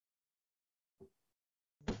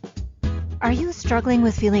Are you struggling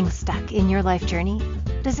with feeling stuck in your life journey?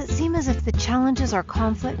 Does it seem as if the challenges or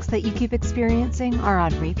conflicts that you keep experiencing are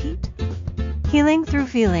on repeat? Healing through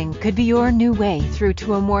feeling could be your new way through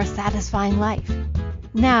to a more satisfying life.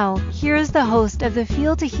 Now, here's the host of the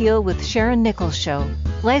Feel to Heal with Sharon Nichols show,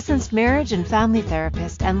 licensed marriage and family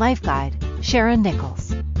therapist and life guide, Sharon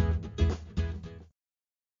Nichols.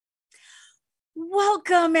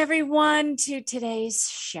 Welcome, everyone, to today's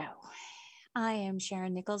show. I am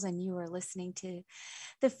Sharon Nichols, and you are listening to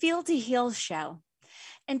the Feel to Heal show.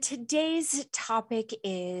 And today's topic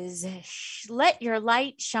is let your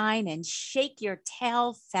light shine and shake your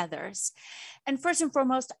tail feathers. And first and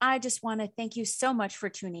foremost, I just want to thank you so much for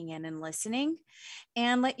tuning in and listening,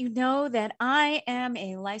 and let you know that I am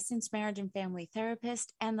a licensed marriage and family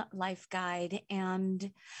therapist and life guide.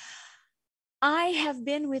 And I have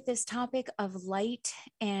been with this topic of light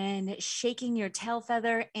and shaking your tail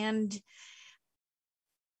feather, and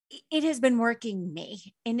it has been working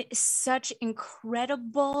me in such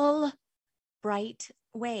incredible, bright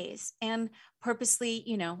ways. And purposely,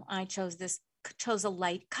 I chose a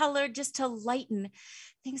light color just to lighten.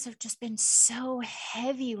 Things have just been so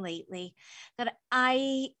heavy lately that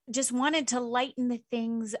I just wanted to lighten the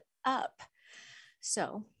things up.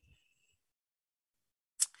 So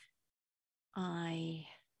I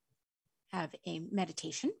have a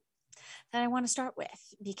meditation that I want to start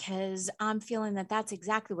with, because I'm feeling that that's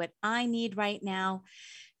exactly what I need right now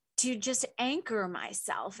to just anchor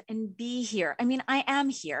myself and be here. I mean, I am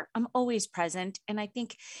here. I'm always present. And I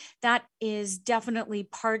think that is definitely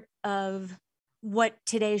part of what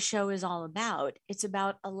today's show is all about. It's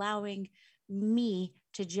about allowing me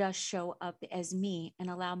to just show up as me and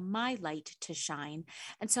allow my light to shine.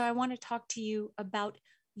 And so I want to talk to you about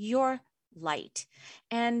your light.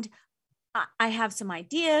 And I have some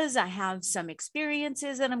ideas, I have some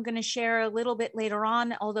experiences that I'm going to share a little bit later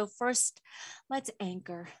on. Although first, let's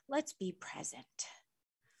anchor, let's be present.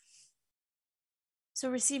 So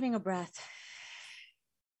receiving a breath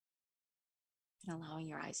and allowing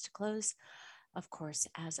your eyes to close, of course,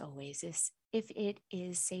 as always, if it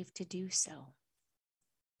is safe to do so.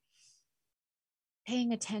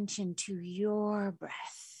 Paying attention to your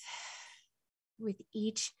breath with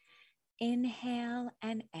each inhale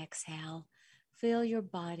and exhale. Feel your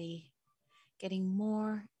body getting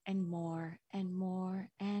more and more and more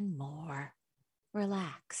and more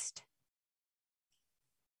relaxed.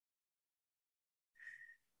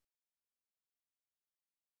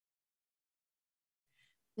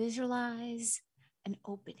 Visualize an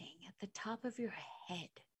opening at the top of your head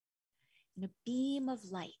and a beam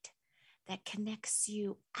of light that connects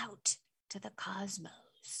you out to the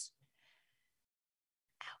cosmos.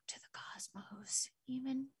 Out to the cosmos,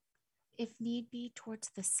 even if need be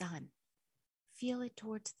towards the sun. Feel it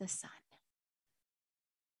towards the sun.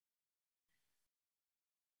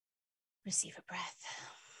 Receive a breath.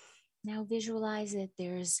 Now visualize that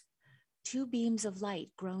there's two beams of light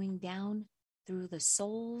growing down through the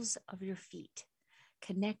soles of your feet,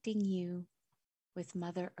 connecting you with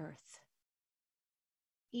Mother Earth.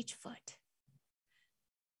 Each foot.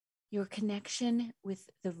 Your connection with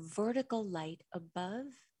the vertical light above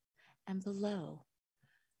and below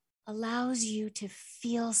allows you to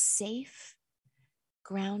feel safe,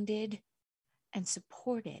 grounded, and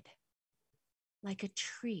supported like a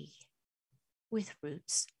tree with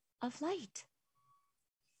roots of light.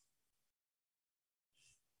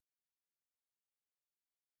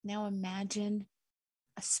 Now imagine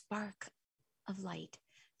a spark of light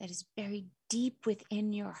that is buried deep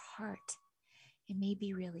within your heart. It may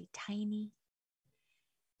be really tiny.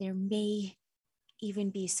 There may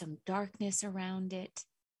even be some darkness around it.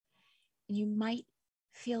 And you might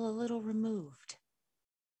feel a little removed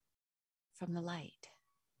from the light.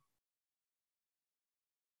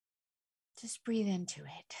 Just breathe into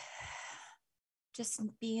it. Just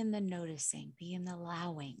be in the noticing, be in the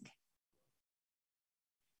allowing.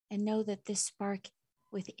 And know that this spark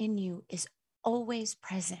within you is always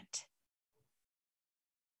present.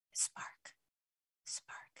 Spark,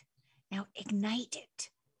 spark. Now ignite it.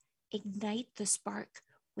 Ignite the spark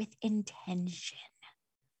with intention.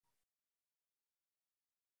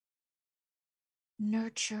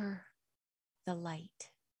 Nurture the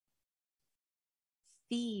light.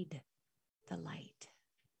 Feed the light.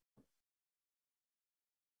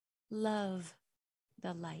 Love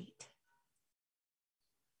the light.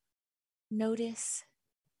 Notice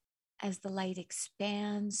as the light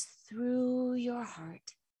expands through your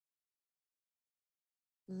heart.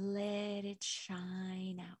 Let it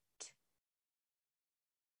shine out.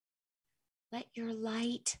 Let your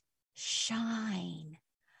light shine.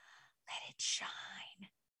 Let it shine.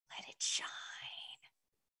 Let it shine.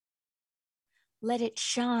 Let it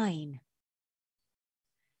shine.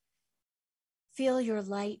 Feel your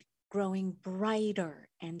light growing brighter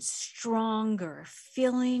and stronger,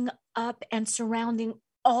 filling up and surrounding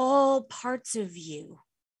all parts of you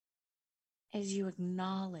as you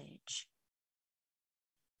acknowledge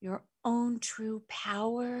your own true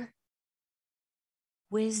power,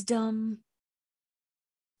 wisdom,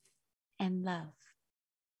 and love.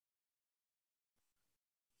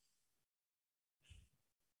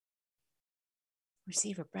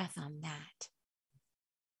 Receive a breath on that.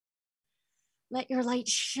 Let your light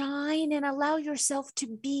shine and allow yourself to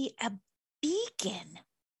be a beacon.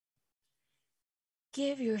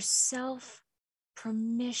 Give yourself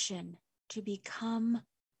permission to become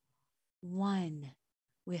one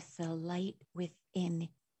with the light within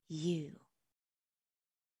you.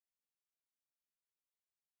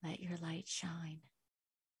 Let your light shine.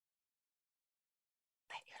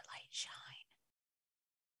 Let your light shine.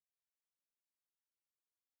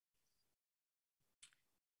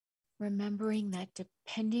 Remembering that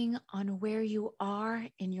depending on where you are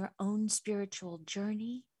in your own spiritual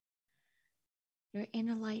journey, your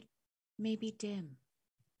inner light may be dim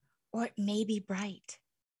or it may be bright.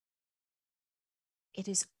 It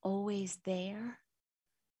is always there,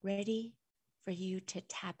 ready for you to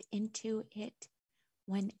tap into it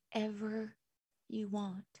whenever you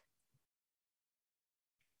want.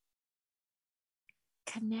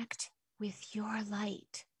 Connect with your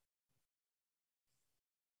light.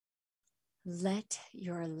 Let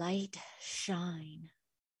your light shine.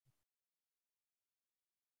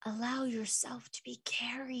 Allow yourself to be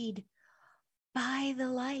carried by the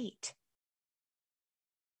light.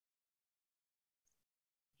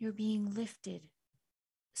 You're being lifted,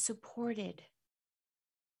 supported,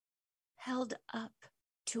 held up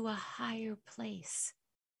to a higher place.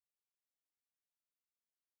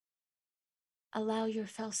 Allow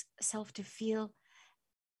yourself to feel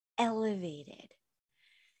elevated,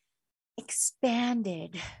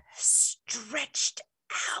 expanded, stretched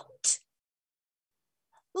out,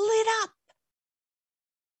 lit up.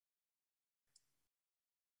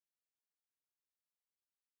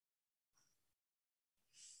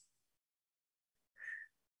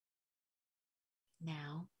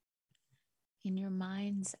 Now, in your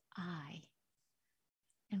mind's eye,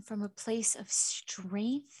 and from a place of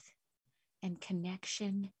strength and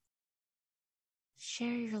connection,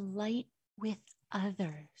 share your light with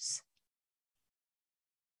others.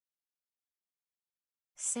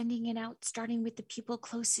 Sending it out, starting with the people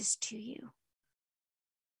closest to you.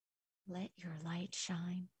 Let your light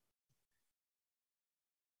shine.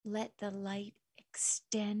 Let the light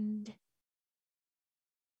extend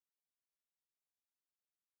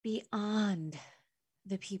beyond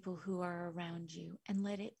the people who are around you and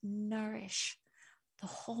let it nourish the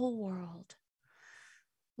whole world.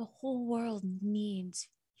 The whole world needs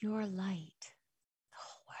your light. The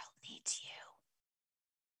whole world needs you.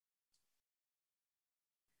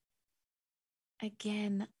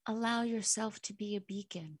 Again, allow yourself to be a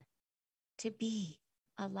beacon, to be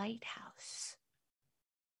a lighthouse.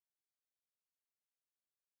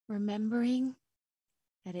 Remembering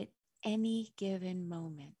that at any given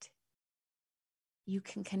moment, you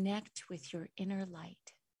can connect with your inner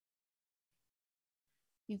light.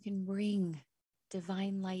 You can bring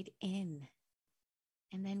divine light in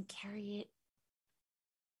and then carry it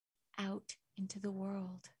out into the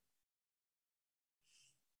world.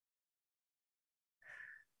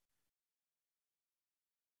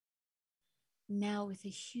 Now, with a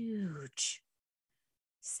huge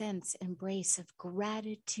sense, embrace of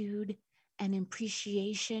gratitude and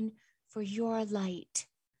appreciation for your light,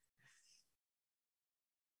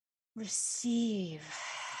 receive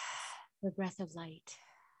the breath of light.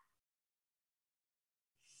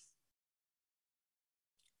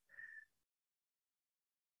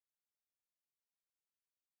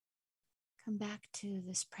 Come back to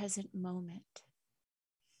this present moment.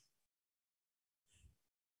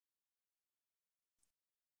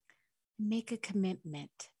 Make a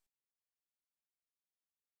commitment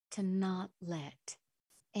to not let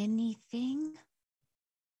anything,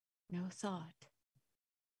 no thought,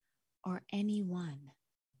 or anyone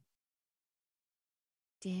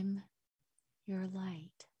dim your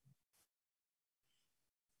light.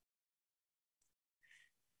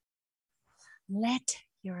 Let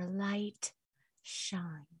your light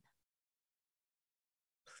shine.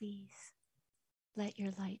 Please let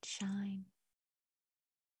your light shine.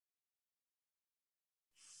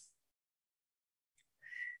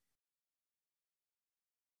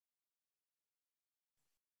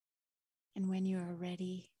 And when you are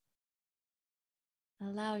ready,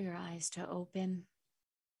 allow your eyes to open.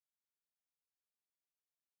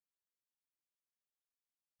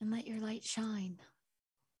 and let your light shine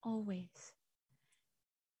always.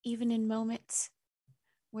 Even in moments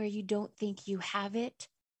where you don't think you have it,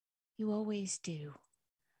 you always do.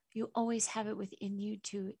 You always have it within you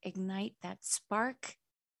to ignite that spark,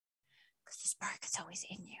 because the spark is always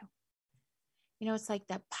in you. You know, it's like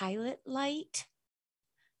that pilot light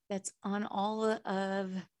that's on all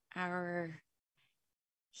of our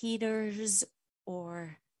heaters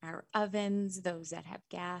or our ovens, those that have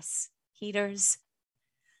gas heaters.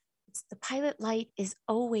 The pilot light is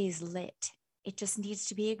always lit. It just needs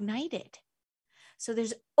to be ignited. So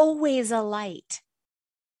there's always a light.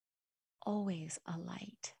 Always a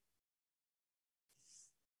light.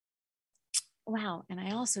 Wow. And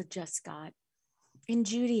I also just got, in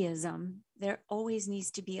Judaism, there always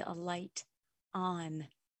needs to be a light on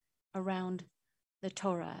around the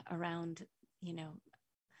Torah, around,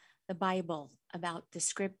 the Bible, about the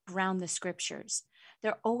script, around the scriptures.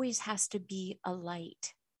 There always has to be a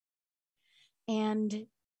light. And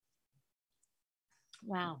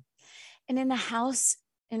wow. And in the house,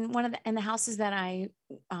 in the houses that I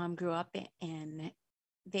grew up in,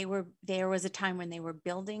 there was a time when they were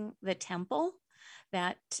building the temple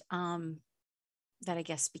that I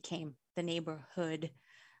guess became the neighborhood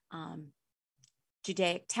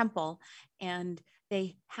Judaic temple, and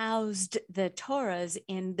they housed the Torahs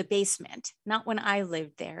in the basement. Not when I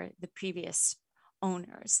lived there, the previous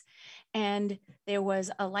owners. And there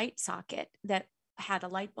was a light socket that had a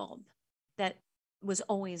light bulb that was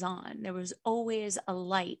always on. There was always a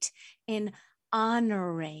light in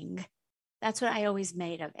honoring. That's what I always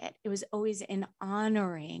made of it. It was always in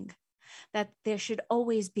honoring that there should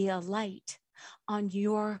always be a light on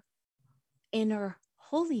your inner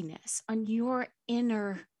holiness, on your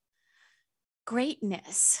inner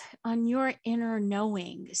greatness, on your inner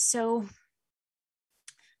knowing. So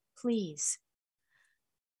please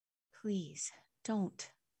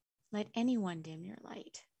don't let anyone dim your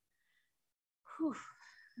light. Whew.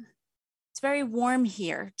 It's very warm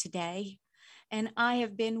here today, and I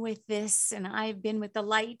have been with this, and I've been with the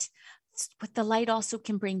light, but the light also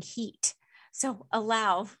can bring heat. So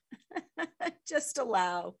allow, just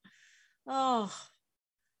allow. Oh,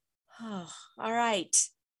 all right.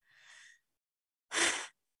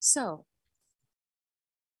 So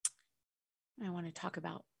I want to talk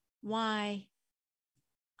about why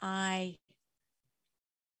I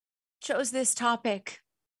chose this topic.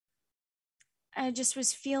 I just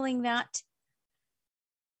was feeling that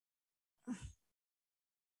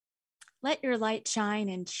let your light shine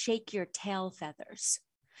and shake your tail feathers.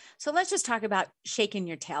 So let's just talk about shaking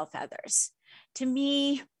your tail feathers. To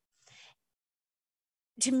me,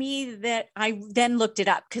 that I then looked it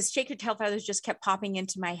up, because shake your tail feathers just kept popping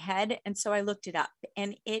into my head. And so I looked it up,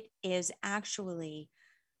 and it is actually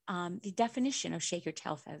the definition of shake your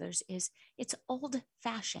tail feathers is it's old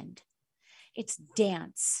fashioned. It's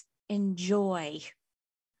dance, enjoy,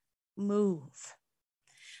 move.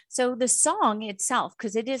 So the song itself,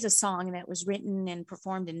 because it is a song that was written and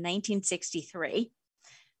performed in 1963,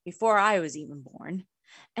 before I was even born.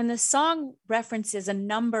 And the song references a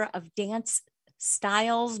number of dance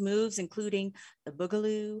styles, moves, including the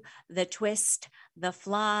boogaloo, the twist, the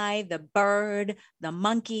fly, the bird, the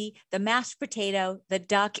monkey, the mashed potato, the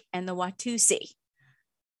duck, and the Watusi.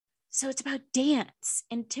 So it's about dance.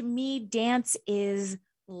 And to me, dance is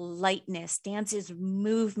lightness. Dance is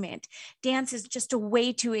movement. Dance is just a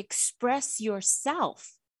way to express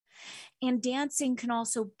yourself. And dancing can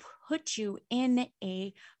also put you in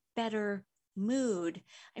a better mood.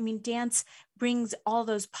 I mean, dance brings all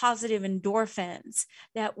those positive endorphins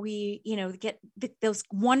that we, get those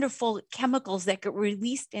wonderful chemicals that get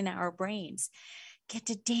released in our brains. Get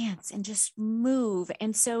to dance and just move.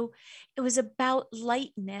 And so it was about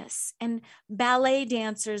lightness, and ballet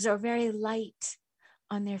dancers are very light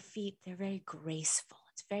on their feet. They're very graceful.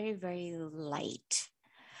 It's very, very light.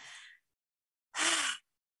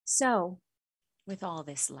 So with all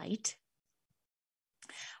this light,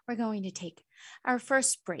 we're going to take our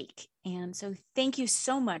first break. And so thank you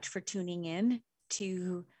so much for tuning in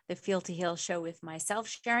to the Feel to Heal show with myself,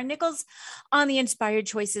 Sharon Nichols, on the Inspired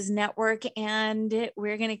Choices Network. And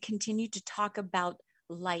we're going to continue to talk about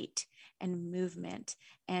light and movement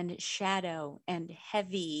and shadow and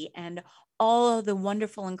heavy and all of the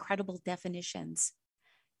wonderful, incredible definitions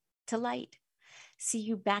to light. See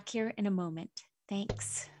you back here in a moment.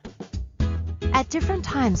 Thanks. At different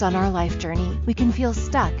times on our life journey, we can feel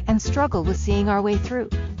stuck and struggle with seeing our way through.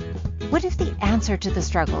 What if the answer to the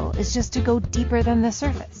struggle is just to go deeper than the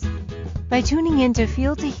surface? By tuning in to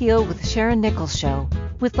Feel to Heal with Sharon Nichols show,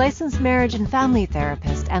 with licensed marriage and family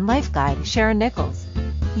therapist and life guide Sharon Nichols,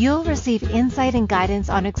 You'll receive insight and guidance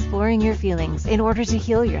on exploring your feelings in order to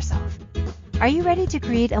heal yourself. Are you ready to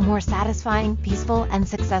create a more satisfying, peaceful, and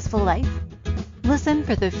successful life? Listen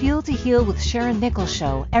for the Feel to Heal with Sharon Nichols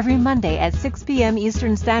show every Monday at 6 p.m.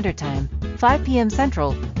 Eastern Standard Time, 5 p.m.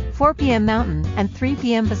 Central, 4 p.m. Mountain, and 3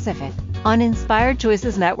 p.m. Pacific on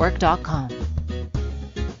InspiredChoicesNetwork.com.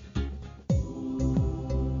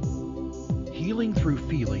 Healing through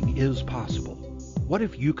feeling is possible. What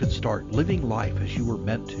if you could start living life as you were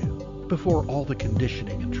meant to, before all the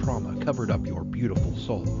conditioning and trauma covered up your beautiful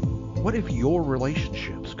soul? What if your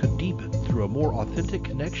relationships could deepen through a more authentic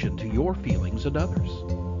connection to your feelings and others?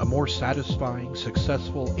 A more satisfying,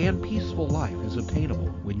 successful, and peaceful life is attainable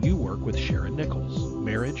when you work with Sharon Nichols,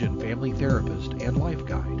 marriage and family therapist and life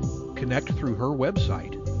guide. Connect through her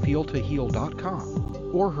website,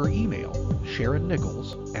 feeltoheal.com, or her email,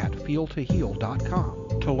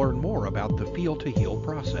 sharonnichols@feeltoheal.com, to learn more about the Feel to Heal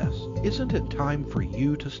process. Isn't it time for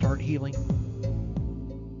you to start healing?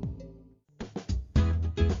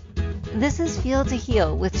 This is Feel to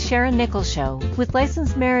Heal with Sharon Nichols Show with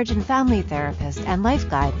licensed marriage and family therapist and life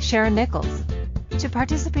guide Sharon Nichols. To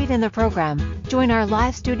participate in the program, join our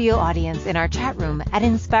live studio audience in our chat room at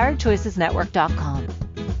InspiredChoicesNetwork.com.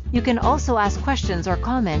 You can also ask questions or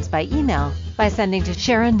comments by email by sending to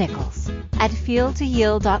Sharon Nichols at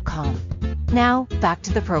feeltoheal.com. Now, back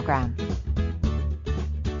to the program.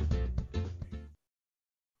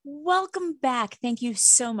 Welcome back. Thank you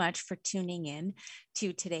so much for tuning in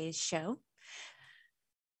to today's show.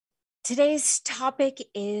 Today's topic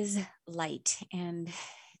is light, and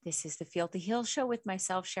this is the Feel to Heal show with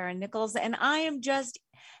myself, Sharon Nichols, and I am just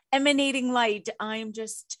emanating light. I am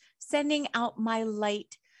just sending out my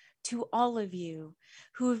light to all of you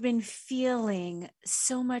who have been feeling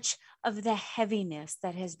so much of the heaviness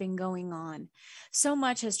that has been going on. So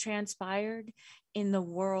much has transpired in the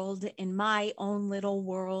world, in my own little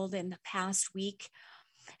world in the past week,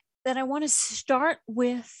 that I want to start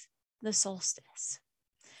with the solstice.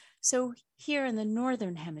 So here in the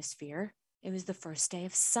Northern Hemisphere, it was the first day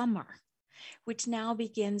of summer, which now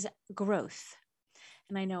begins growth.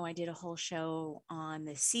 And I know I did a whole show on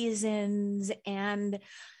the seasons, and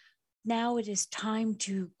now it is time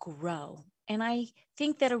to grow. And I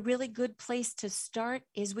think that a really good place to start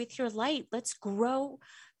is with your light. Let's grow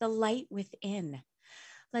the light within.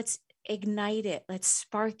 Let's ignite it. Let's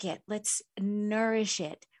spark it. Let's nourish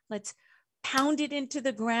it. Let's pound it into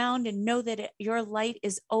the ground and know that your light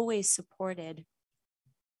is always supported.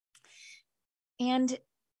 And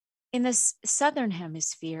in the Southern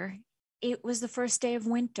Hemisphere, it was the first day of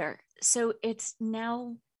winter. So it's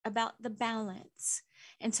now about the balance.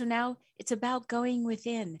 And so now it's about going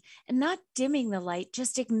within and not dimming the light,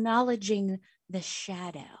 just acknowledging the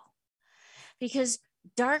shadow. Because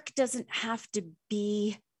dark doesn't have to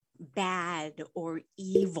be bad or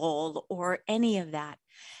evil or any of that.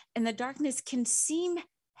 And the darkness can seem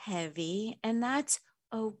heavy, and that's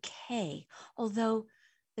okay. Although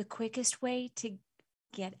the quickest way to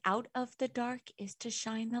get out of the dark is to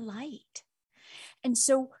shine the light. And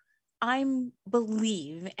so I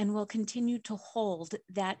believe and will continue to hold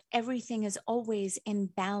that everything is always in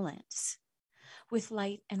balance with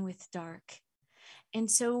light and with dark. And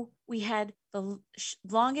so we had the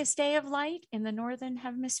longest day of light in the Northern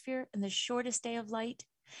Hemisphere and the shortest day of light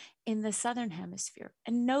in the Southern Hemisphere.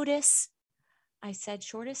 And notice I said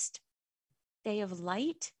shortest day of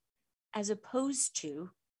light as opposed to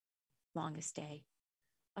longest day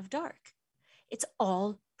of dark. It's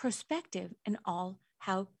all perspective and all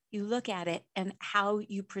how you look at it and how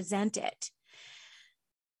you present it.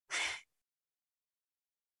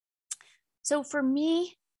 So for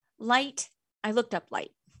me, light, I looked up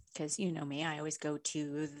light because you know me, I always go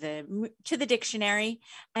to the dictionary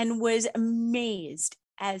and was amazed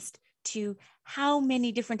as to how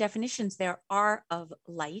many different definitions there are of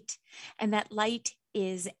light, and that light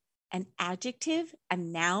is an adjective, a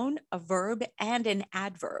noun, a verb, and an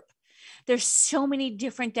adverb. There's so many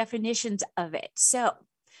different definitions of it. So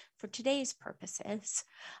for today's purposes,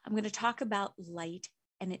 I'm going to talk about light,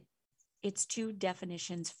 and its two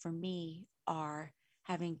definitions for me are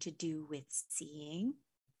having to do with seeing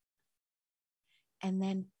and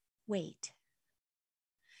then weight.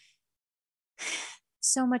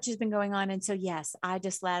 So much has been going on. And so, yes, I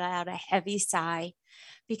just let out a heavy sigh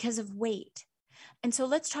because of weight. And so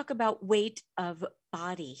let's talk about weight of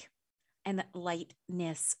body and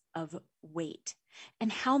lightness of weight.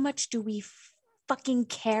 And how much do we fucking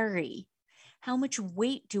carry? How much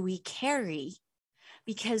weight do we carry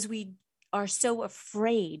because we are so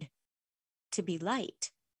afraid to be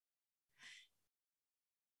light?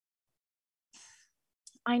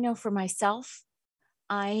 I know for myself,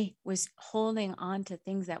 I was holding on to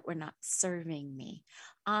things that were not serving me.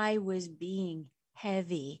 I was being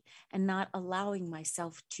heavy and not allowing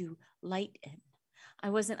myself to lighten. I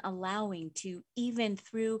wasn't allowing to, even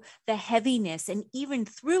through the heaviness and even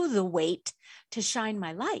through the weight, to shine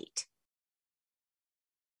my light.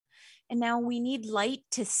 And now we need light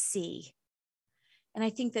to see. And I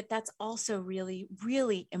think that that's also really,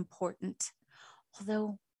 really important.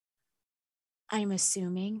 Although I'm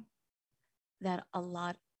assuming that a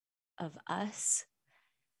lot of us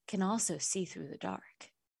can also see through the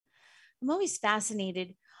dark. I'm always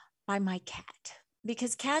fascinated by my cat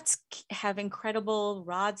because cats have incredible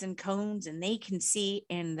rods and cones and they can see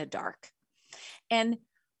in the dark. And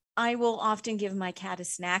I will often give my cat a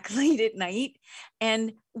snack late at night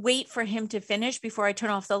and wait for him to finish before I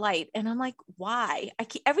turn off the light. And I'm like, why?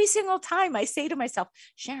 Every single time I say to myself,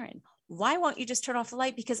 Sharon, why won't you just turn off the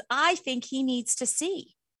light? Because I think he needs to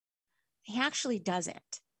see. He actually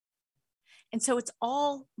doesn't. And so it's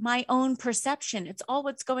all my own perception. It's all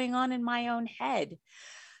what's going on in my own head.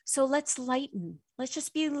 So let's lighten. Let's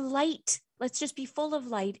just be light. Let's just be full of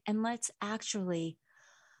light. And let's actually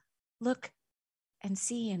look and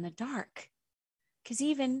see in the dark. Because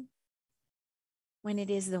even when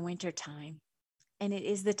it is the winter time and it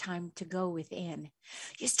is the time to go within,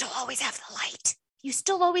 you still always have the light. You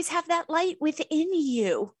still always have that light within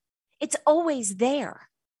you. It's always there.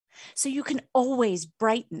 So you can always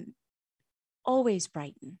brighten. Always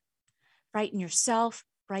brighten. Brighten yourself,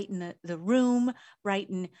 brighten the room,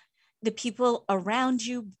 brighten the people around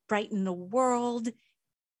you, brighten the world,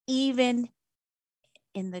 even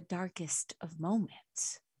in the darkest of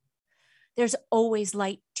moments. There's always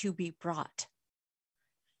light to be brought.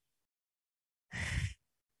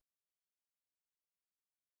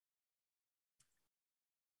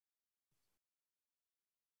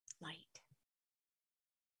 Light.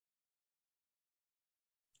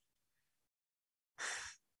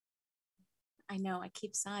 I know I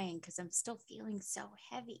keep sighing because I'm still feeling so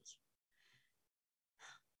heavy.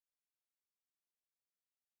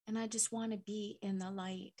 And I just want to be in the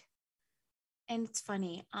light. And it's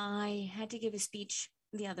funny, I had to give a speech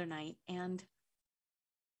the other night and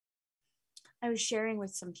I was sharing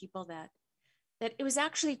with some people that it was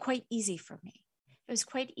actually quite easy for me. It was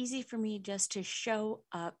quite easy for me just to show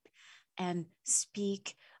up and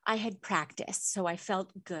speak. I had practiced, so I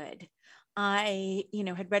felt good. I,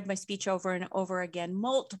 had read my speech over and over again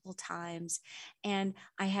multiple times, and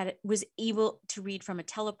I was able to read from a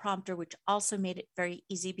teleprompter, which also made it very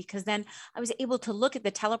easy because then I was able to look at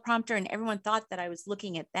the teleprompter and everyone thought that I was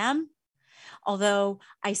looking at them. Although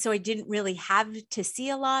I didn't really have to see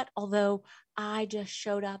a lot, although I just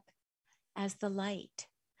showed up as the light.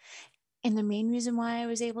 And the main reason why I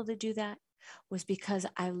was able to do that was because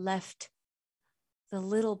I left the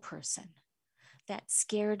little person, that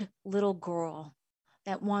scared little girl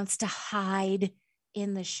that wants to hide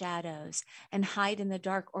in the shadows and hide in the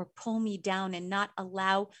dark or pull me down and not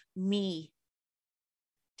allow me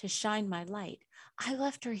to shine my light. I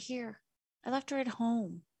left her here. I left her at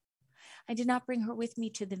home. I did not bring her with me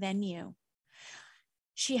to the venue.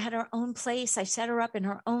 She had her own place. I set her up in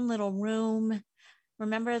her own little room.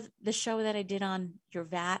 Remember the show that I did on Your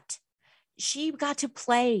Vat? She got to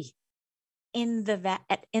play in the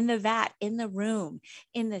vat, in the room,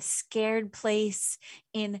 in the scared place,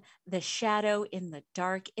 in the shadow, in the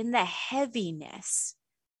dark, in the heaviness.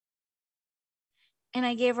 And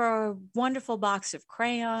I gave her a wonderful box of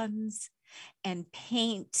crayons and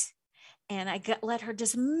paint. And let her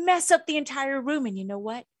just mess up the entire room. And you know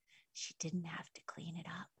what? She didn't have to clean it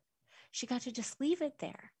up. She got to just leave it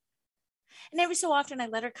there. And every so often I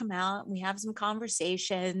let her come out and we have some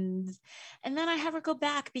conversations. And then I have her go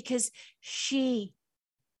back because she,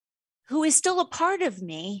 who is still a part of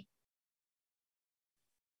me,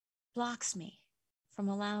 blocks me from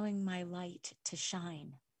allowing my light to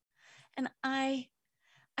shine. And I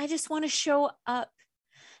just want to show up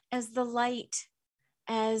as the light,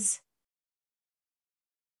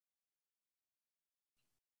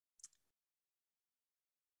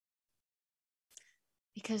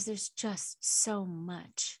 because there's just so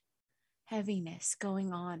much heaviness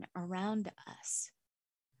going on around us.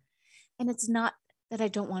 And it's not that I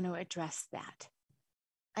don't want to address that.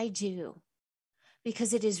 I do,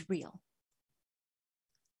 because it is real.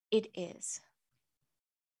 It is.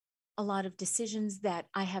 A lot of decisions that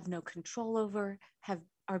I have no control over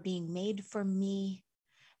are being made for me,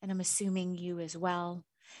 and I'm assuming you as well.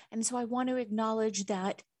 And so I want to acknowledge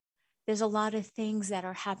that there's a lot of things that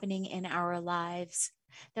are happening in our lives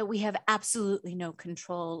that we have absolutely no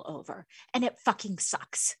control over. And it fucking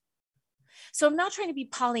sucks. So I'm not trying to be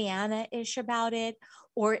Pollyanna-ish about it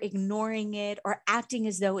or ignoring it or acting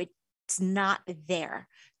as though it's not there,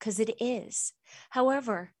 because it is.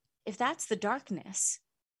 However, if that's the darkness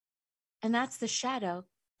and that's the shadow,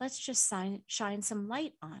 let's just shine some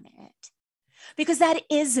light on it, because that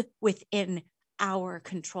is within our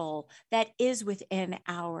control. That is within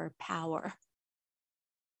our power.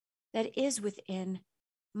 That is within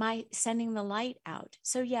my sending the light out.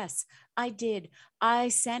 So yes, I did. I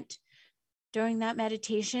sent during that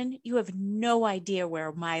meditation, you have no idea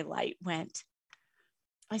where my light went.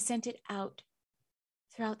 I sent it out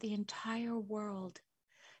throughout the entire world,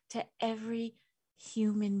 to every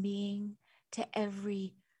human being, to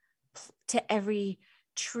every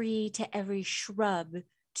tree, to every shrub,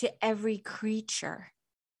 to every creature,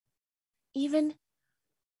 even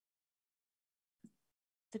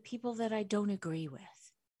the people that I don't agree with,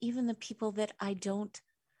 even the people that I don't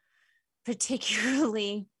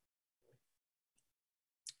particularly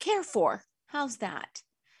care for. How's that?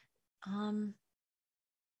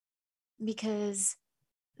 Because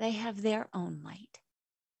they have their own light.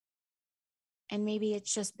 And maybe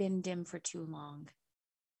it's just been dim for too long,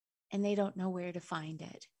 and they don't know where to find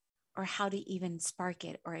it or how to even spark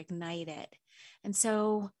it or ignite it. And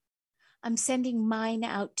so I'm sending mine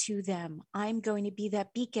out to them. I'm going to be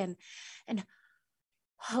that beacon and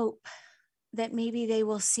hope that maybe they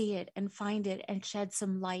will see it and find it and shed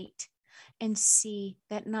some light and see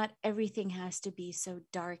that not everything has to be so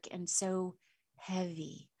dark and so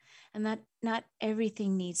heavy, and that not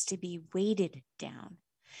everything needs to be weighted down.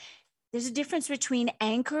 There's a difference between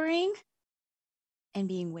anchoring and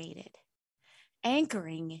being weighted.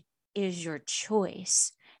 Anchoring is your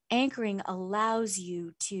choice. Anchoring allows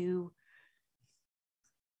you to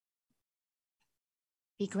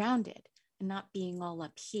be grounded and not being all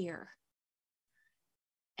up here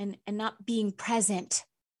and not being present.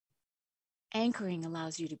 Anchoring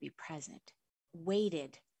allows you to be present.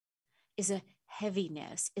 Weighted is a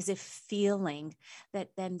heaviness, is a feeling that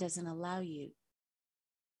then doesn't allow you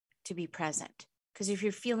to be present. Because if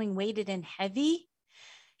you're feeling weighted and heavy,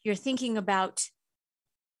 you're thinking about,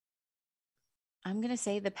 I'm going to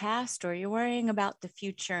say, the past, or you're worrying about the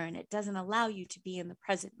future, and it doesn't allow you to be in the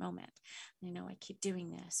present moment. I know I keep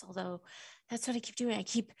doing this, although that's what I keep doing. I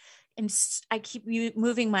keep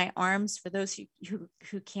moving my arms. For those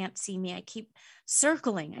who can't see me, I keep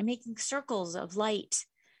circling. I'm making circles of light.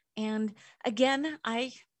 And again,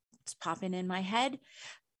 it's popping in my head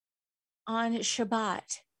on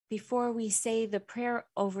Shabbat, before we say the prayer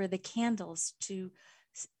over the candles to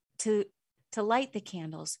light the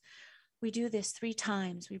candles. We do this 3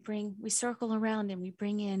 times. We circle around and we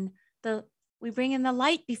bring in the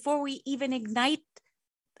light before we even ignite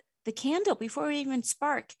the candle, before we even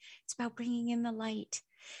spark. It's about bringing in the light.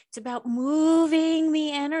 It's about moving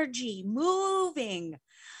the energy, moving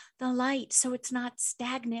the light so it's not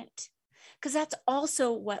stagnant. Because that's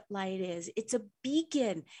also what light is. It's a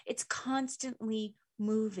beacon. It's constantly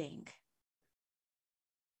moving.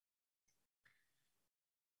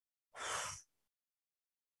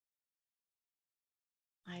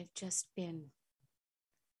 I've just been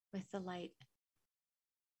with the light.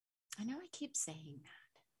 I know I keep saying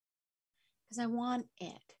that because I want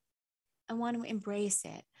it. I want to embrace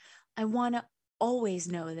it. I want to always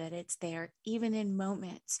know that it's there, even in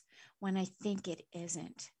moments when I think it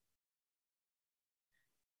isn't.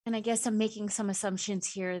 And I guess I'm making some assumptions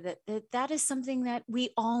here that is something that we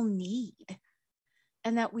all need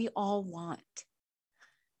and that we all want.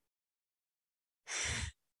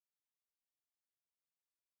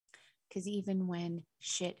 Because even when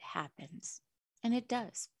shit happens, and it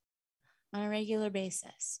does on a regular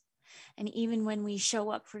basis, and even when we show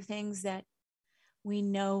up for things that we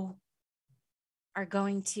know are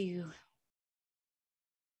going to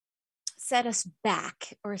set us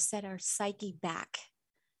back or set our psyche back,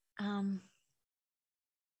 all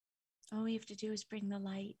we have to do is bring the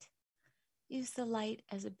light. Use the light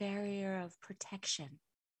as a barrier of protection.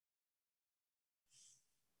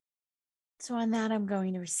 So on that, I'm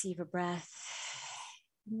going to receive a breath,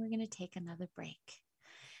 and we're going to take another break.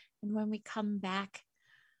 And when we come back,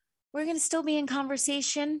 we're going to still be in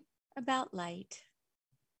conversation about light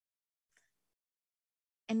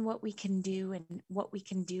and what we can do and what we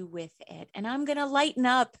can do with it. And I'm going to lighten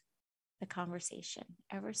up the conversation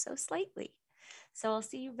ever so slightly. So I'll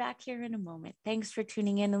see you back here in a moment. Thanks for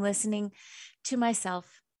tuning in and listening to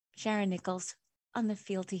myself, Sharon Nichols, on the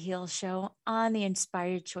Feel to Heal show on the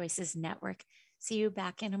Inspired Choices Network. See you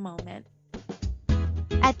back in a moment.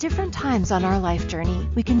 At different times on our life journey,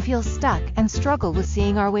 we can feel stuck and struggle with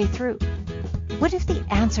seeing our way through. What if the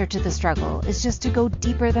answer to the struggle is just to go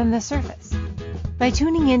deeper than the surface? by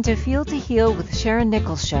tuning in to Feel to Heal with Sharon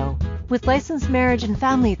Nichols Show with licensed marriage and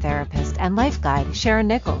family therapist and life guide Sharon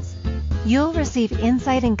Nichols. You'll receive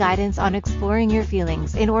insight and guidance on exploring your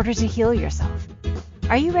feelings in order to heal yourself.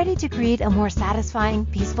 Are you ready to create a more satisfying,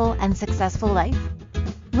 peaceful, and successful life?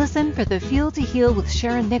 Listen for the Feel to Heal with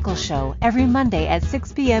Sharon Nichols Show every Monday at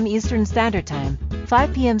 6 p.m. Eastern Standard Time,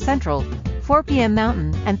 5 p.m. Central, 4 p.m.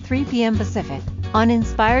 Mountain, and 3 p.m. Pacific on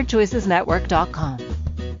InspiredChoicesNetwork.com.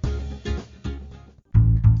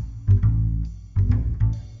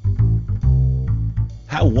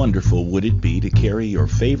 How wonderful would it be to carry your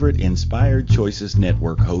favorite Inspired Choices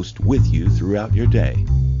Network host with you throughout your day?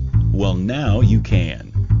 Well, now you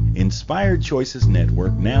can. Inspired Choices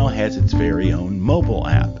Network now has its very own mobile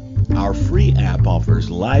app. Our free app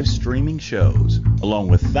offers live streaming shows, along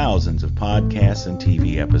with thousands of podcasts and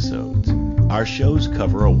TV episodes. Our shows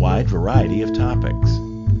cover a wide variety of topics.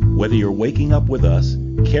 Whether you're waking up with us,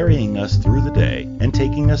 carrying us through the day, and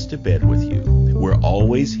taking us to bed with you, we're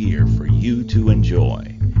always here for you to enjoy.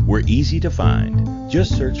 We're easy to find.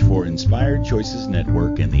 Just search for Inspired Choices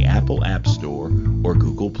Network in the Apple App Store or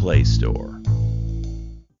Google Play Store.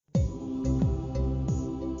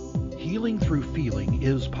 Healing through feeling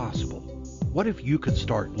is possible. What if you could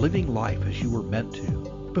start living life as you were meant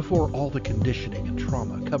to before all the conditioning and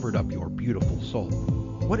trauma covered up your beautiful soul?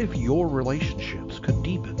 What if your relationships could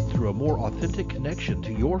deepen through a more authentic connection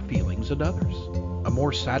to your feelings and others? A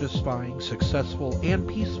more satisfying, successful, and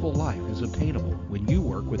peaceful life is attainable when you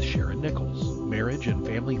work with Sharon Nichols, marriage and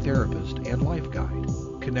family therapist and life guide.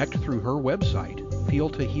 Connect through her website,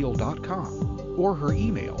 feeltoheal.com, or her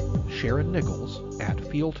email,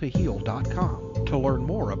 sharonnichols@feeltoheal.com, to learn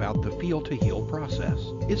more about the Feel to Heal process.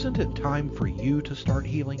 Isn't it time for you to start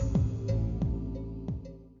healing?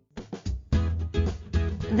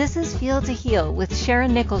 This is Feel to Heal with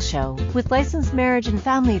Sharon Nichols Show with licensed marriage and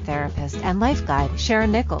family therapist and life guide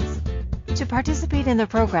Sharon Nichols. To participate in the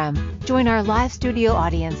program, join our live studio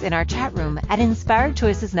audience in our chat room at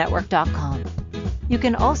InspiredChoicesNetwork.com. You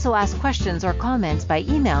can also ask questions or comments by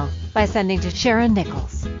email by sending to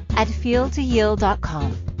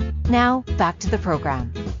SharonNichols@feeltoheal.com. Now, back to the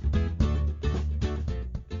program.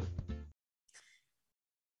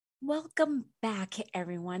 Welcome back,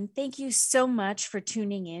 everyone. Thank you so much for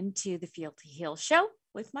tuning in to the Feel to Heal show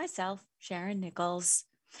with myself, Sharon Nichols,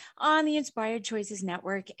 on the Inspired Choices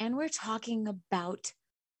Network. And we're talking about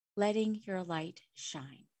letting your light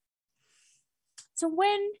shine. So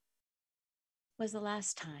when was the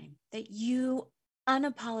last time that you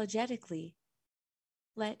unapologetically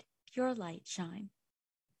let your light shine?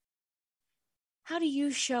 How do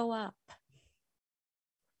you show up?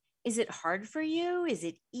 Is it hard for you? Is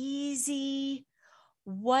it easy?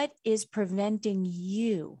 What is preventing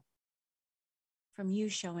you from you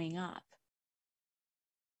showing up?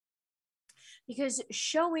 Because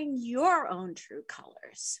showing your own true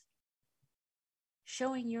colors,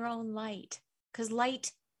 showing your own light, because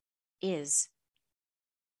light is,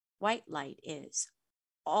 white light is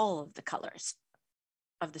all of the colors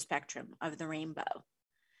of the spectrum of the rainbow.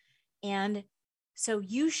 And so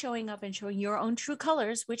you showing up and showing your own true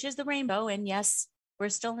colors, which is the rainbow, and yes, we're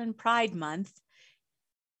still in Pride Month,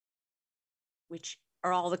 which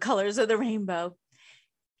are all the colors of the rainbow,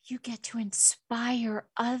 you get to inspire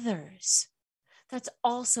others. That's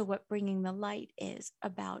also what bringing the light is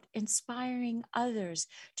about, inspiring others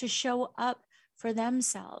to show up for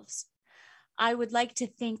themselves. I would like to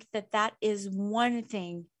think that that is one of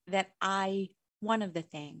the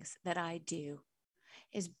things that I do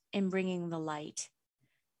is in bringing the light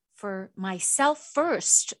for myself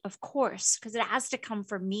first, of course, because it has to come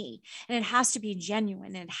from me and it has to be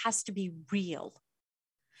genuine and it has to be real.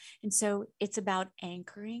 And so it's about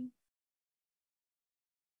anchoring,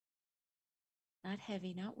 not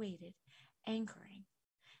heavy, not weighted, anchoring,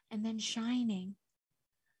 and then shining.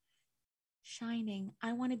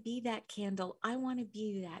 I want to be that candle. I want to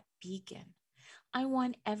be that beacon. I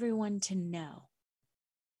want everyone to know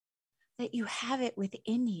that you have it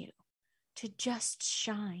within you to just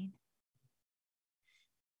shine.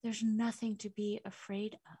 There's nothing to be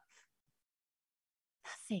afraid of.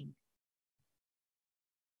 Nothing.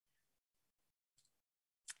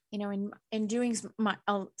 You know, in doing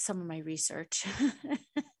some of my research,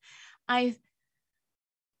 I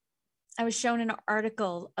was shown an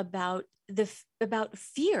article about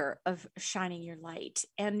fear of shining your light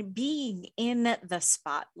and being in the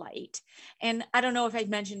spotlight. And I don't know if I'd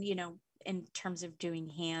mentioned, you know, in terms of doing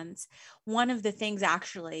hands, one of the things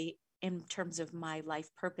actually in terms of my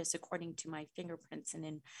life purpose, according to my fingerprints and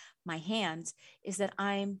in my hands, is that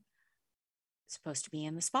I'm supposed to be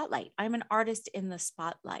in the spotlight. I'm an artist in the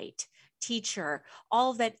spotlight, teacher,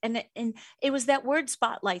 all of that. And it was that word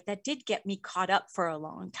spotlight that did get me caught up for a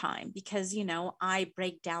long time because, I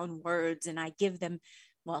break down words and I give them,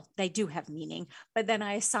 well, they do have meaning, but then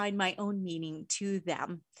I assign my own meaning to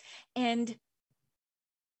them. And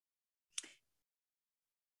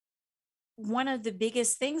one of the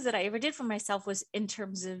biggest things that I ever did for myself was in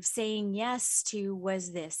terms of saying yes to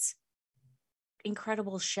was this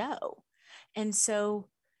incredible show. And so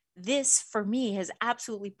this for me has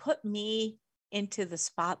absolutely put me into the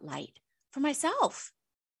spotlight for myself.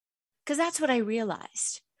 Because that's what I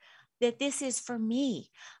realized, that this is for me.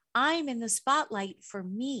 I'm in the spotlight for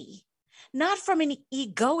me, not from an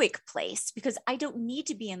egoic place, because I don't need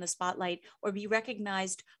to be in the spotlight or be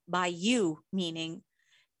recognized by you, meaning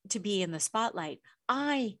to be in the spotlight.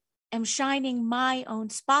 I am shining my own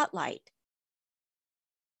spotlight.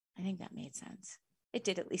 I think that made sense. It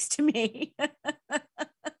did, at least to me.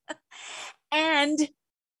 And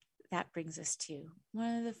that brings us to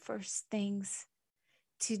one of the first things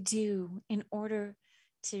to do in order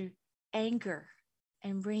to anchor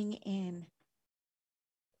and bring in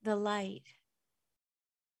the light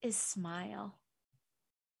is smile.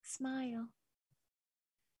 Smile.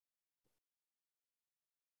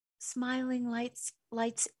 Smiling lights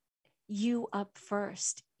you up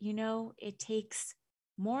first. It takes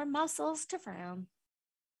more muscles to frown.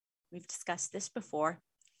 We've discussed this before.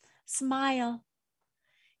 Smile,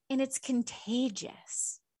 and it's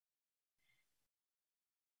contagious.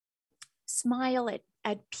 Smile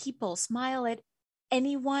at people, smile at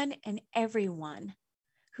anyone and everyone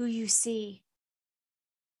who you see,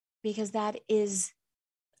 because that is,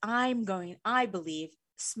 I believe,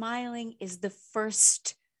 smiling is the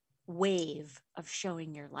first wave of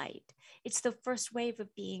showing your light. It's the first wave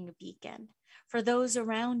of being a beacon for those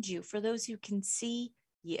around you, for those who can see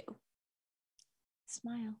you.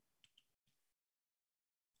 Smile.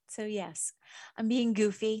 So yes, I'm being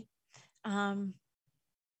goofy, kooky.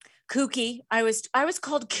 I was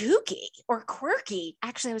called kooky or quirky.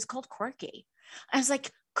 Actually, I was called quirky. I was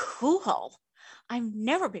like, cool. I've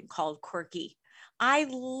never been called quirky. I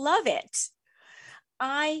love it.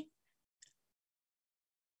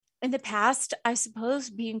 In the past, I suppose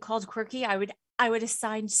being called quirky, I would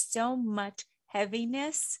assign so much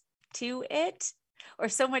heaviness to it or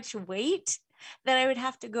so much weight that I would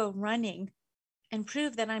have to go running and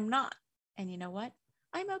prove that I'm not. And you know what?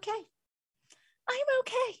 I'm okay. I'm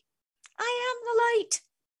okay. I am the light.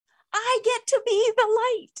 I get to be the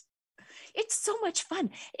light. It's so much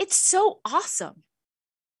fun. It's so awesome.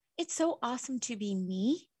 It's so awesome to be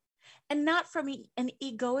me and not from an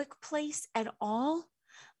egoic place at all.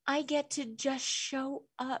 I get to just show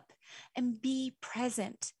up and be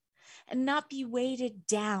present and not be weighted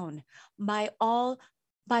down by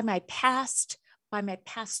my past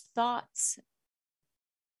thoughts,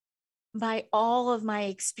 by all of my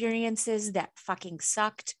experiences that fucking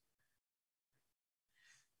sucked.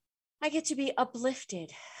 I get to be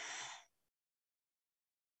uplifted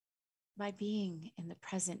by being in the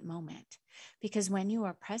present moment, because when you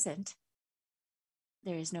are present,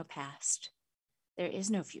 there is no past. There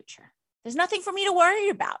is no future. There's nothing for me to worry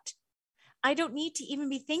about. I don't need to even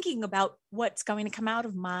be thinking about what's going to come out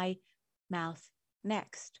of my mouth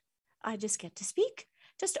next. I just get to speak,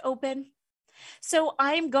 just open. So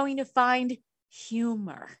I'm going to find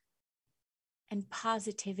humor and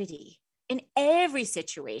positivity in every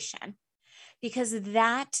situation, because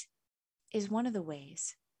that is one of the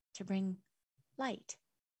ways to bring light,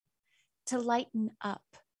 to lighten up.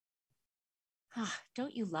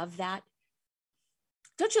 Don't you love that?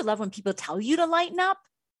 Don't you love when people tell you to lighten up?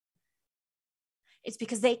 It's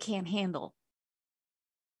because they can't handle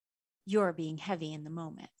your being heavy in the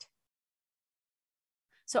moment.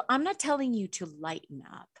 So I'm not telling you to lighten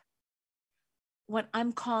up. What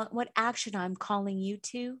action I'm calling you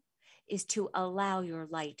to is to allow your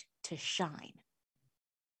light to shine.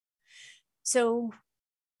 So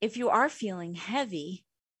if you are feeling heavy,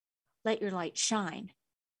 let your light shine.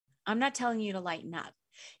 I'm not telling you to lighten up.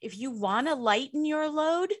 If you want to lighten your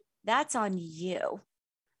load, that's on you.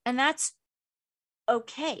 And that's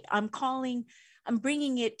okay. I'm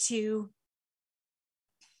bringing it to,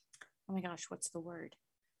 oh my gosh, what's the word?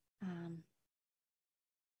 I'm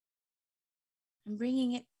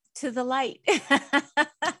bringing it to the light.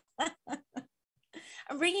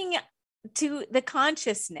 I'm bringing it to the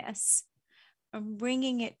consciousness. I'm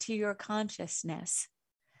bringing it to your consciousness.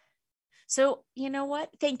 So you know what?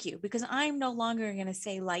 Thank you, because I'm no longer going to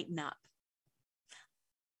say lighten up.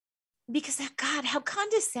 Because God, how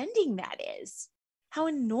condescending that is. How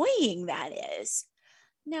annoying that is.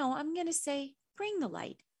 No, I'm going to say bring the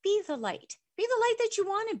light. Be the light. Be the light that you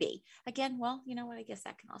want to be. Again, well, you know what? I guess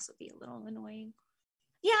that can also be a little annoying.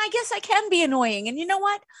 Yeah, I guess I can be annoying. And you know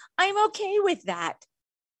what? I'm okay with that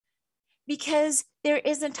because there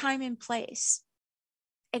is a time and place.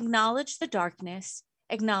 Acknowledge the darkness,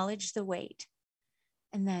 acknowledge the weight,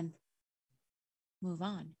 and then move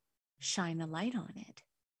on. Shine a light on it.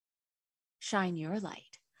 Shine your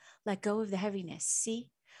light. Let go of the heaviness.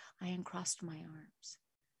 See, I uncrossed my arms.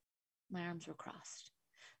 My arms were crossed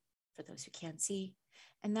for those who can't see.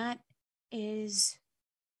 And that is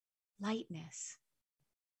lightness,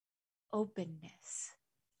 openness,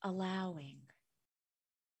 allowing.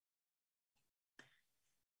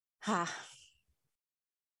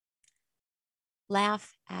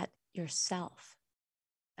 Laugh at yourself.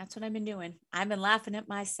 That's what I've been doing. I've been laughing at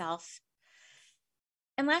myself.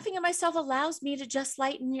 And laughing at myself allows me to just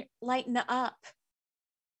lighten up.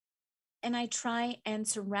 And I try and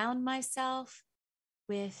surround myself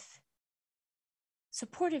with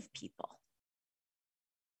supportive people.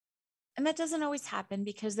 And that doesn't always happen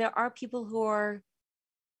because there are people who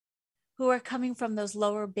are coming from those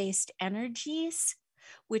lower based energies,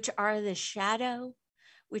 which are the shadow,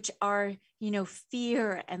 which are,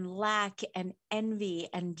 fear and lack and envy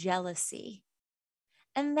and jealousy.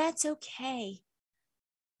 And that's okay.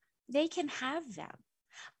 They can have them.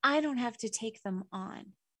 I don't have to take them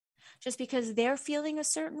on. Just because they're feeling a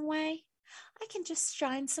certain way, I can just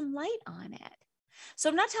shine some light on it. So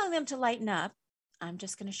I'm not telling them to lighten up. I'm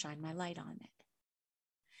just going to shine my light on it.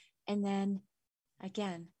 And then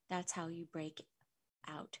again, that's how you break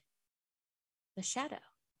out the shadow.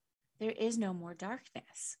 There is no more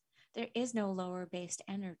darkness. There is no lower based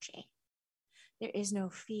energy. There is no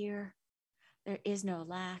fear. There is no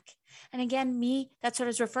lack. And again, that's what I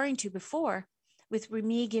was referring to before with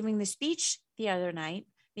me giving the speech the other night,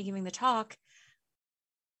 me giving the talk.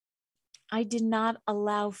 I did not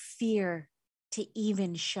allow fear to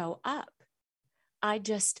even show up. I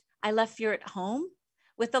left fear at home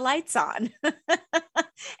with the lights on.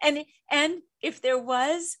 and if there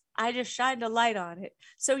was, I just shined a light on it.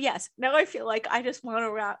 So yes, now I feel like I just want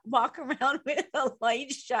to walk around with a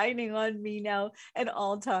light shining on me now at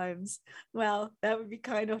all times. Well, that'd be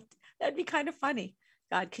kind of funny.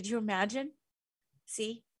 God, could you imagine?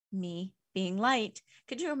 See, me being light.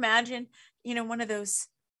 Could you imagine, one of those,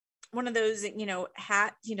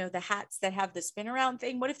 the hats that have the spin around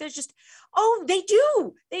thing. What if there's just,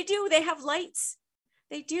 they have lights.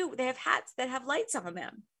 They have hats that have lights on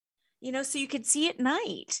them, so you could see at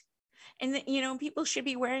night. And, people should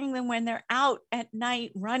be wearing them when they're out at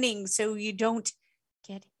night running so you don't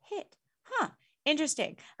get hit.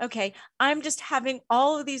 Interesting. Okay. I'm just having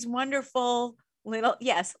all of these wonderful little,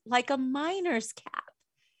 yes, like a miner's cap.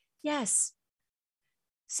 Yes.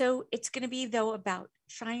 So it's going to be, though, about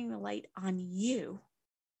shining the light on you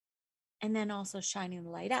and then also shining the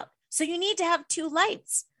light out. So you need to have two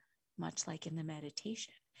lights, much like in the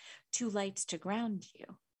meditation, two lights to ground you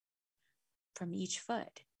from each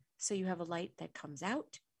foot. So you have a light that comes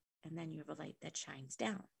out and then you have a light that shines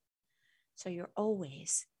down. So you're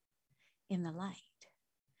always in the light.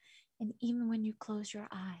 And even when you close your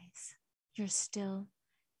eyes, you're still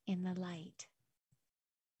in the light.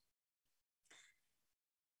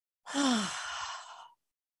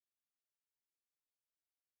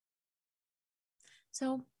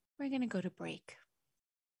 So we're going to go to break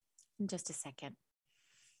in just a second.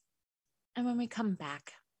 And when we come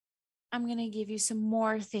back, I'm going to give you some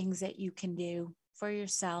more things that you can do for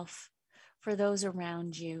yourself, for those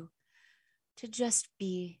around you, to just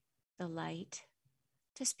be the light.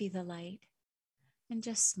 Just be the light and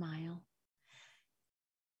just smile,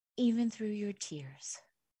 even through your tears,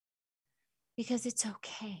 because it's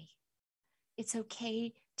okay. It's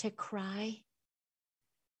okay to cry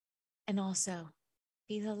and also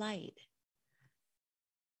be the light.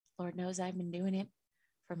 Lord knows I've been doing it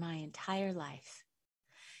for my entire life.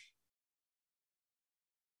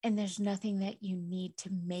 And there's nothing that you need to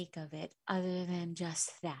make of it other than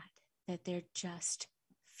just that they're just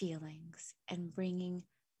feelings, and bringing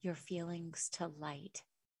your feelings to light.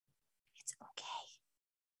 It's okay.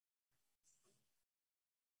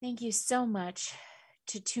 Thank you so much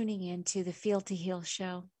to tuning in to the Feel to Heal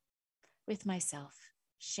show with myself,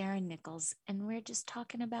 Sharon Nichols. And we're just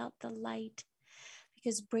talking about the light,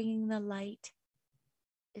 because bringing the light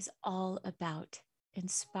is all about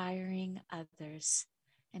inspiring others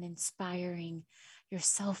and inspiring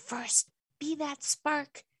yourself first. Be that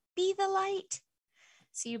spark, be the light.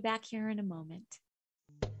 See you back here in a moment.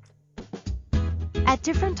 At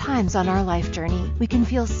different times on our life journey, we can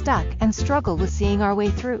feel stuck and struggle with seeing our way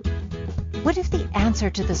through. What if the answer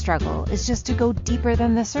to the struggle is just to go deeper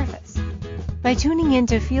than the surface? By tuning in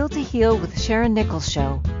to Feel to Heal with Sharon Nichols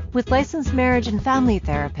Show, with licensed marriage and family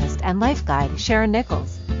therapist and life guide Sharon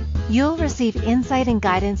Nichols, you'll receive insight and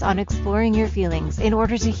guidance on exploring your feelings in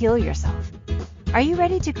order to heal yourself. Are you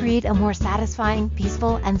ready to create a more satisfying,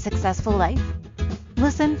 peaceful, and successful life?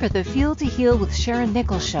 Listen for the Feel to Heal with Sharon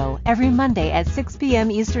Nichols Show every Monday at 6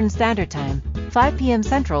 p.m. Eastern Standard Time, 5 p.m.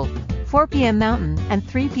 Central, 4 p.m. Mountain, and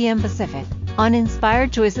 3 p.m. Pacific on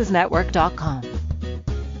InspiredChoicesNetwork.com.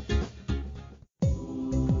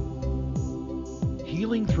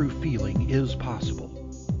 Healing through feeling is possible.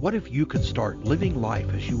 What if you could start living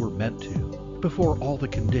life as you were meant to before all the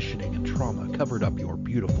conditioning and trauma covered up your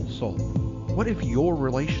beautiful soul? What if your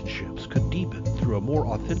relationships could deepen through a more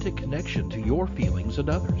authentic connection to your feelings and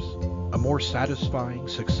others? A more satisfying,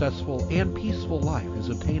 successful, and peaceful life is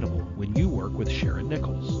obtainable when you work with Sharon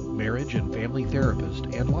Nichols, marriage and family therapist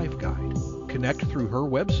and life guide. Connect through her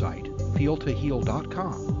website,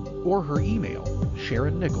 feeltoheal.com, or her email,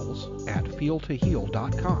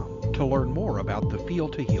 sharonnichols@feeltoheal.com, to learn more about the Feel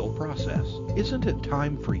to Heal process. Isn't it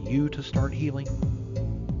time for you to start healing?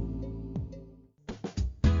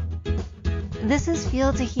 This is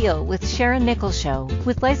Feel to Heal with Sharon Nichols Show,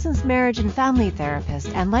 with licensed marriage and family therapist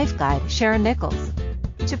and life guide Sharon Nichols.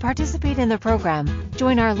 To participate in the program,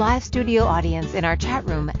 join our live studio audience in our chat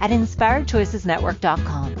room at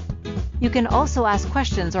InspiredChoicesNetwork.com. You can also ask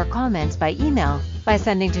questions or comments by email by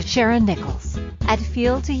sending to Sharon Nichols at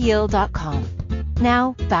feeltoheal.com.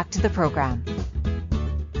 Now, back to the program.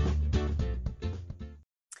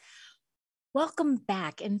 Welcome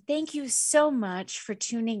back, and thank you so much for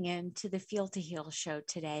tuning in to the Feel to Heal show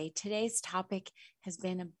today. Today's topic has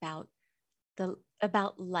been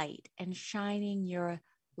about light and shining your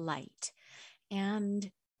light.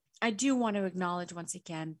 And I do want to acknowledge once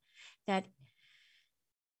again that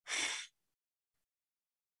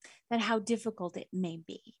how difficult it may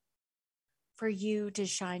be for you to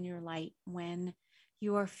shine your light when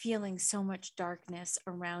you are feeling so much darkness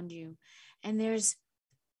around you. And there's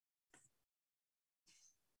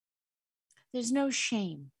no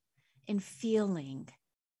shame in feeling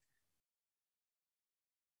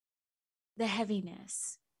the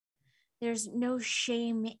heaviness. There's no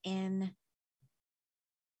shame in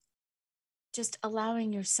just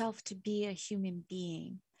allowing yourself to be a human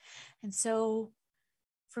being. And so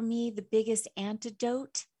for me, the biggest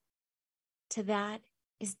antidote to that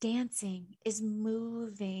is dancing, is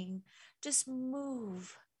moving. Just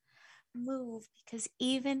move, because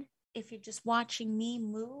even if you're just watching me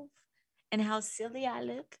move, and how silly I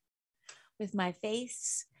look with my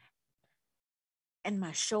face and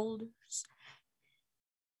my shoulders.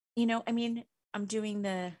 You know, I mean, I'm doing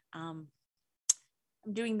the,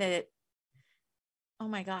 oh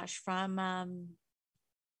my gosh, from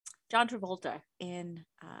John Travolta in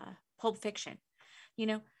Pulp Fiction. You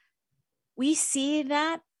know, we see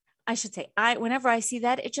that, whenever I see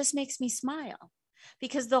that, it just makes me smile,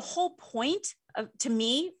 because the whole point to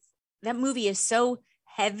me, that movie is so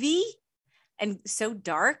heavy and so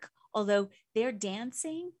dark, although they're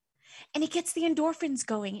dancing, and it gets the endorphins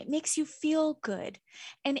going. It makes you feel good,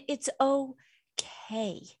 and it's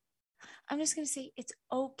okay. I'm just going to say it's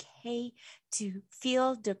okay to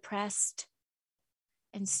feel depressed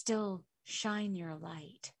and still shine your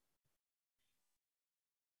light.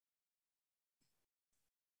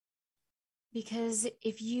 Because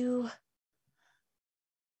if you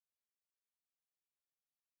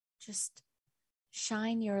just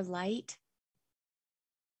shine your light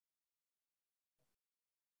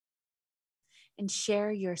and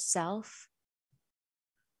share yourself,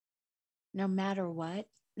 no matter what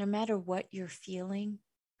you're feeling,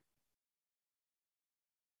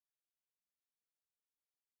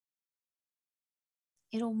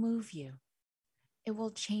 it'll move you. It will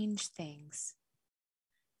change things.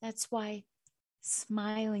 That's why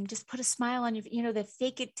smiling, just put a smile on your, the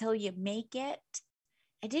fake it till you make it.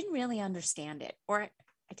 I didn't really understand it, or I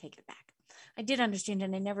take it back. I did understand it,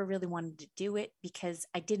 and I never really wanted to do it because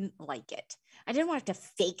I didn't like it. I didn't want to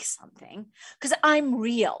fake something, because I'm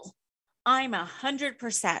real. I'm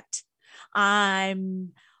 100%.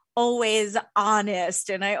 I'm always honest,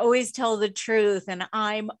 and I always tell the truth, and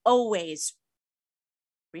I'm always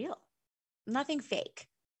real. Nothing fake.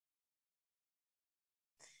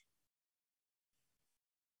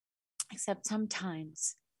 Except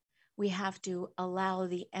sometimes we have to allow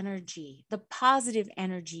the energy, the positive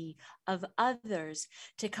energy of others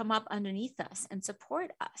to come up underneath us and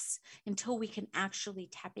support us until we can actually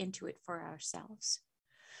tap into it for ourselves.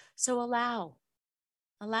 So allow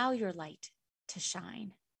your light to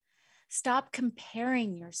shine. Stop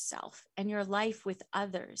comparing yourself and your life with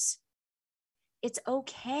others. It's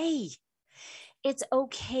okay. It's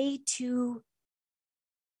okay to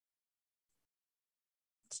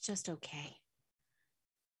It's just okay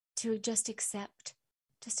to just accept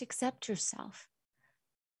yourself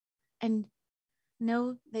and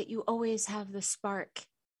know that you always have the spark,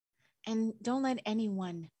 and don't let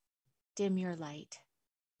anyone dim your light.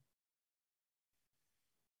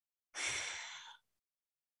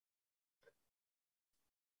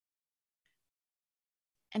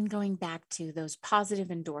 And going back to those positive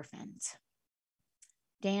endorphins,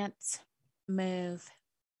 dance, move,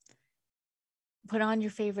 put on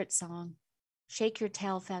your favorite song, shake your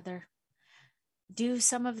tail feather, do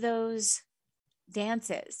some of those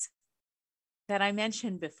dances that I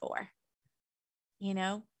mentioned before. You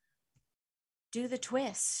know, do the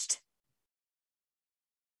twist,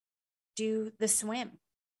 do the swim.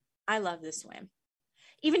 I love the swim.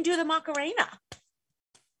 Even do the Macarena.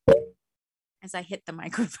 As I hit the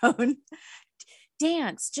microphone,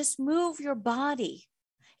 dance, just move your body.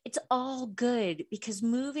 It's all good, because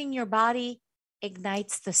moving your body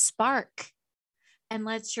ignites the spark and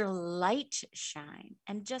lets your light shine,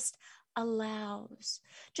 and just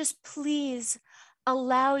please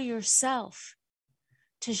allow yourself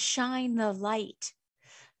to shine the light,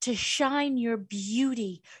 to shine your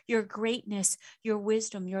beauty, your greatness, your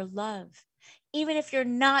wisdom, your love. Even if you're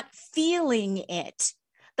not feeling it,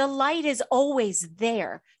 the light is always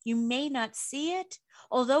there. You may not see it,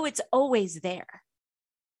 although it's always there.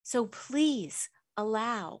 So please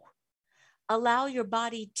allow your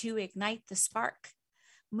body to ignite the spark.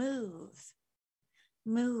 Move.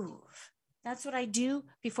 That's what I do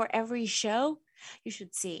before every show. You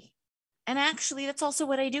should see. And actually, that's also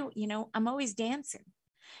what I do. You know, I'm always dancing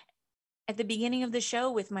at the beginning of the show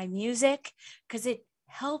with my music, because it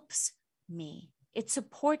helps me. It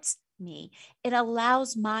supports me. It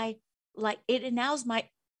allows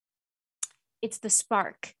it's the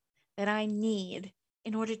spark that I need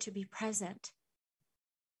in order to be present.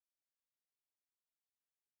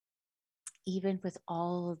 Even with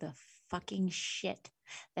all the fucking shit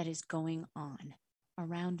that is going on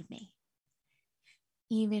around me.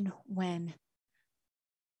 Even when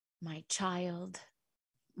my child,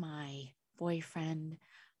 my boyfriend,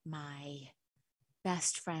 my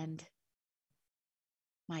best friend,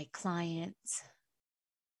 my clients,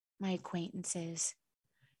 my acquaintances,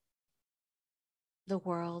 the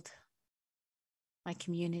world, my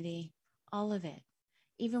community, all of it.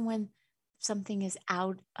 Even when something is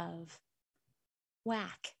out of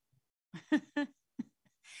whack,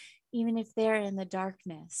 even if they're in the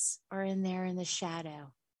darkness or in the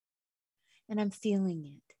shadow, and I'm feeling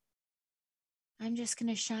it, I'm just going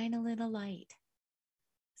to shine a little light.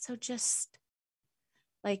 So just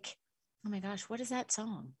like, oh my gosh, what is that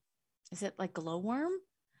song? Is it like Glowworm?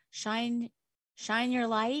 Shine your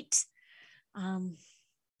light.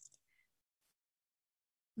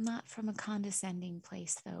 Not from a condescending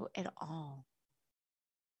place though, at all.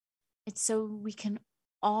 It's so we can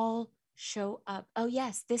all show up. Oh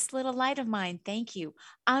yes, this little light of mine. Thank you.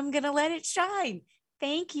 I'm going to let it shine.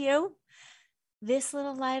 Thank you. This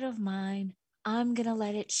little light of mine, I'm going to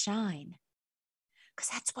let it shine. Because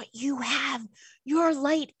that's what you have. Your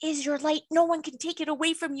light is your light. No one can take it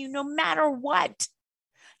away from you, no matter what.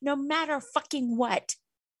 No matter fucking what.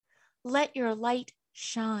 Let your light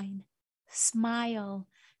shine. Smile.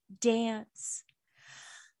 Dance.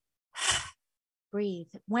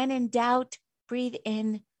 Breathe. When in doubt, breathe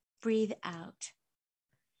in, breathe out.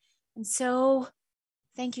 And so,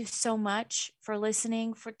 thank you so much for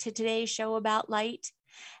listening to today's show about light.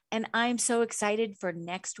 And I'm so excited for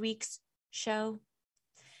next week's show.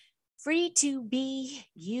 Free to be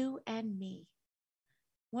you and me.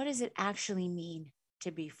 What does it actually mean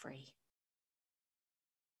to be free?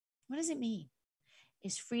 What does it mean?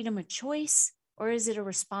 Is freedom a choice, or is it a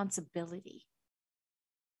responsibility?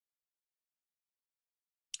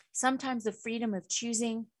 Sometimes the freedom of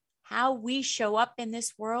choosing how we show up in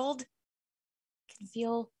this world can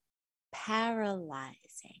feel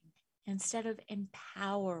paralyzing instead of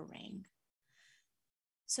empowering.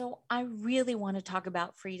 So I really want to talk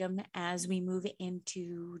about freedom as we move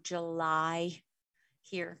into July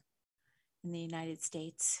here in the United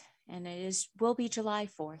States. And will be July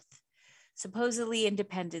 4th, supposedly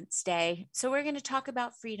Independence Day. So we're going to talk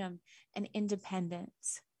about freedom and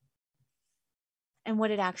independence and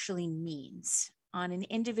what it actually means on an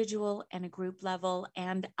individual and a group level.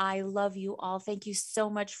 And I love you all. Thank you so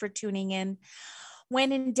much for tuning in.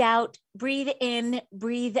 When in doubt, breathe in,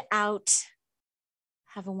 breathe out.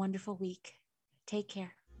 Have a wonderful week. Take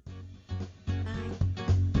care. Bye.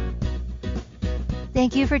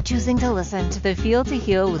 Thank you for choosing to listen to the Feel to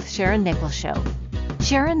Heal with Sharon Nichols show.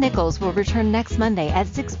 Sharon Nichols will return next Monday at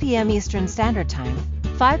 6 p.m. Eastern Standard Time,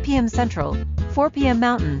 5 p.m. Central, 4 p.m.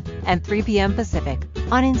 Mountain, and 3 p.m. Pacific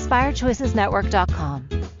on InspiredChoicesNetwork.com.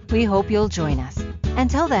 We hope you'll join us.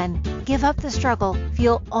 Until then, give up the struggle,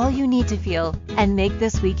 feel all you need to feel, and make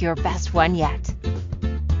this week your best one yet.